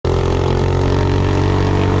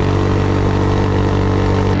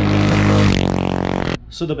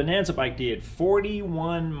So the Bonanza bike did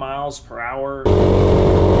 41 miles per hour.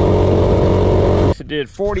 It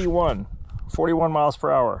did 41 miles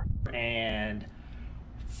per hour. And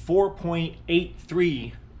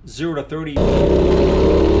 4.83 0 to 30.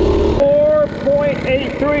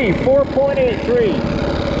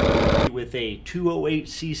 4.83 with a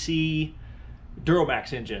 208cc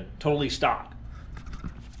DuroMax engine, totally stock.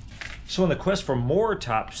 So in the quest for more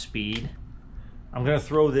top speed, I'm going to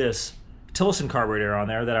throw this Tillotson carburetor on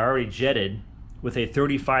there that I already jetted with a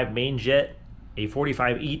 35 main jet, a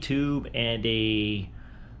 45 E-tube, and a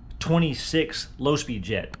 26 low-speed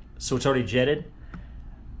jet. So it's already jetted.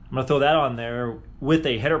 I'm going to throw that on there with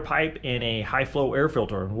a header pipe and a high-flow air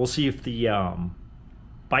filter. We'll see if the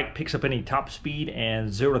bike picks up any top speed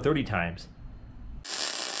and 0 to 30 times.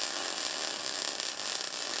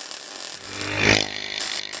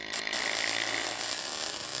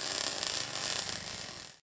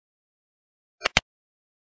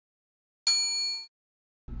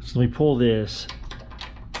 So let me pull this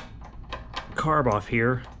carb off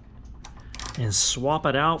here and swap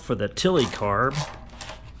it out for the Tilly carb.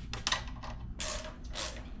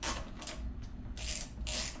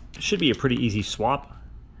 Should be a pretty easy swap.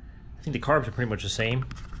 I think the carbs are pretty much the same.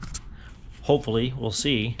 Hopefully, we'll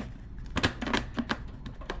see.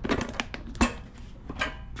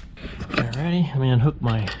 Alrighty, let me unhook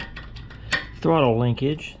my throttle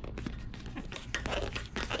linkage.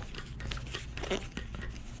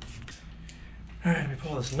 Alright, let me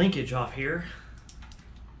pull this linkage off here.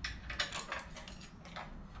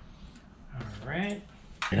 Alright.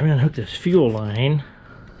 I'm gonna unhook this fuel line.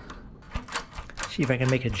 See if I can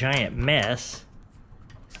make a giant mess.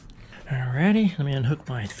 Alrighty, let me unhook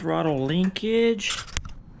my throttle linkage.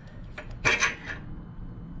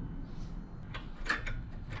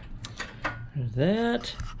 There's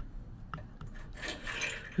that.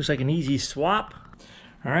 Looks like an easy swap.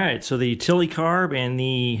 Alright, so the Tilly carb and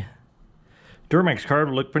the DuroMax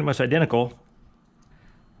carb look pretty much identical.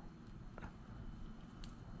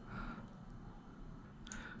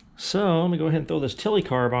 So let me go ahead and throw this Tilly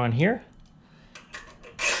carb on here.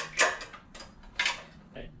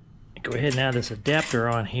 Go ahead and add this adapter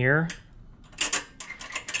on here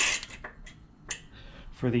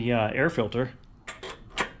for the air filter.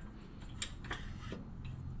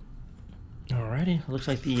 Alrighty, looks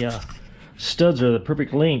like the studs are the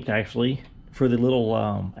perfect length actually for the little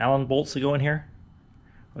Allen bolts that go in here,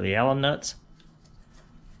 or the Allen nuts.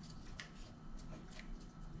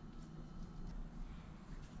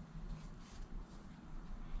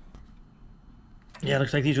 Yeah,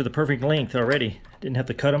 looks like these are the perfect length already. Didn't have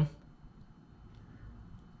to cut them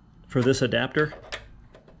for this adapter.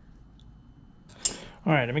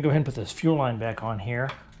 Alright, let me go ahead and put this fuel line back on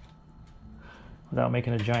here without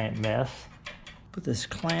making a giant mess. Put this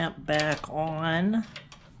clamp back on.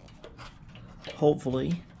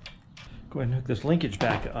 Hopefully. Go ahead and hook this linkage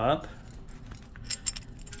back up.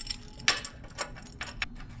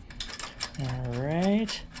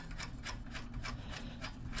 Alright.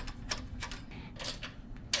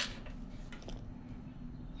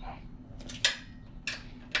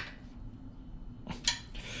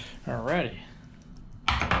 Alrighty.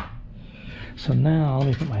 So now let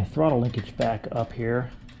me put my throttle linkage back up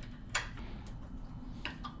here.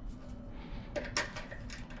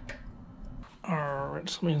 Alright,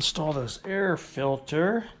 so let me install this air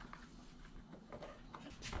filter.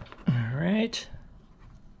 Alright.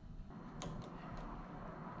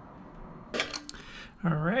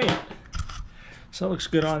 Alright. So it looks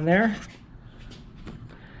good on there.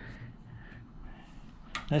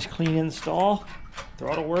 Nice clean install.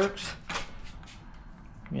 Throttle works.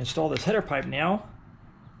 Let me install this header pipe now.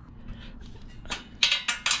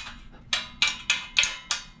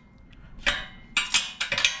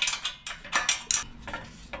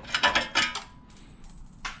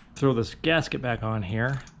 Throw this gasket back on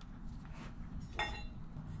here.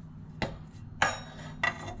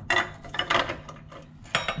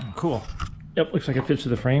 Cool. Yep, looks like it fits to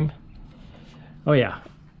the frame. Oh yeah.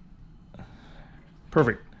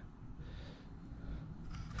 Perfect.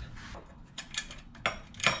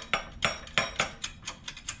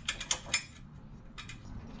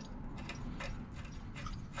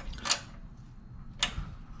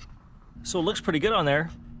 So it looks pretty good on there.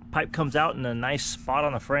 Pipe comes out in a nice spot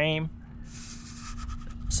on the frame.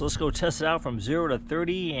 So let's go test it out from 0 to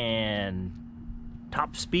 30 and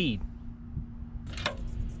top speed.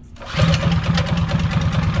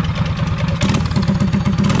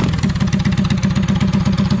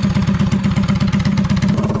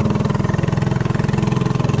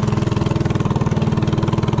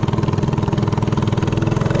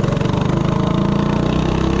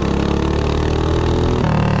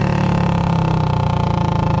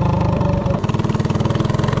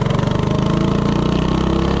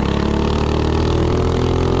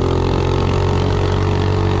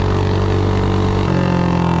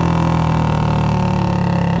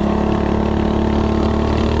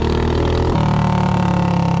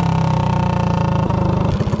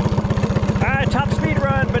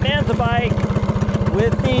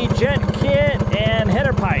 with the jet kit and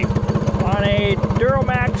header pipe on a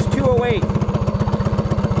DuroMax 208.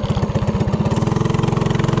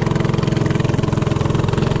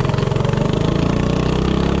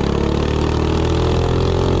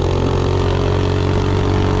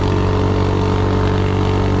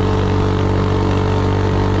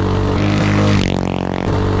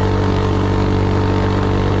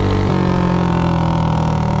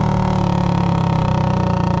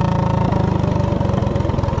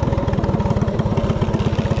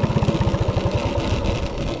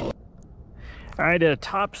 I did a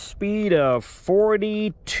top speed of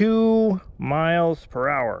 42 miles per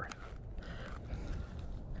hour.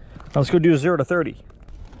 Now let's go do 0 to 30.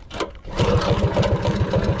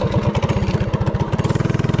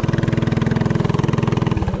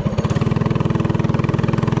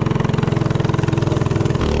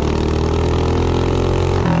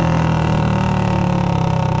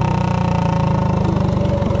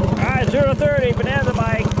 All right, 0 to 30, Bonanza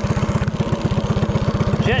bike,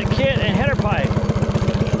 jet kit and header pipe.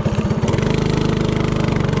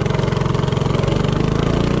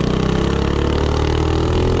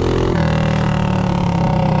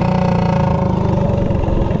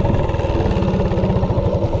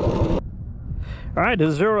 All right,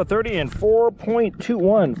 to 0 to 30 in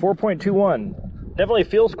 4.21. Definitely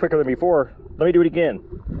feels quicker than before. Let me do it again.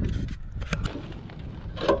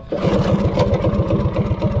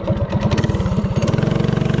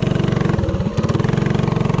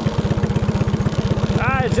 All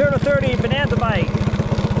right, 0 to 30, Bonanza bike.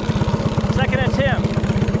 Second attempt.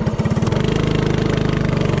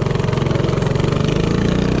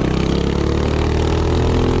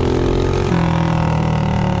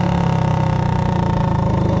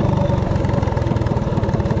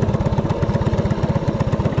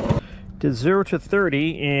 Did 0 to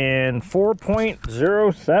 30 in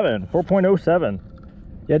 4.07.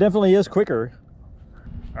 Yeah, it definitely is quicker.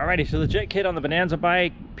 Alrighty, so the jet kit on the Bonanza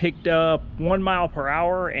bike picked up 1 mile per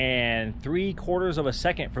hour and 3/4 of a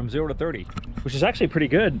second from 0 to 30, which is actually pretty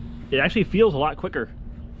good. It actually feels a lot quicker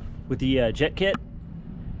with the jet kit,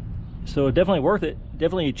 so definitely worth it.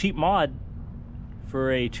 Definitely a cheap mod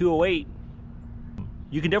for a 208.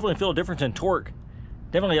 You can definitely feel a difference in torque.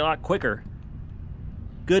 Definitely a lot quicker.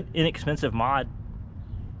 Good inexpensive mod.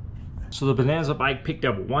 So the Bonanza bike picked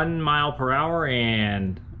up 1 mile per hour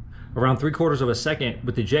and around 3/4 of a second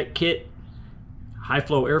with the jet kit, high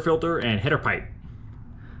flow air filter, and header pipe.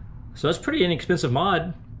 So that's pretty inexpensive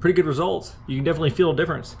mod. Pretty good results. You can definitely feel a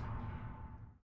difference.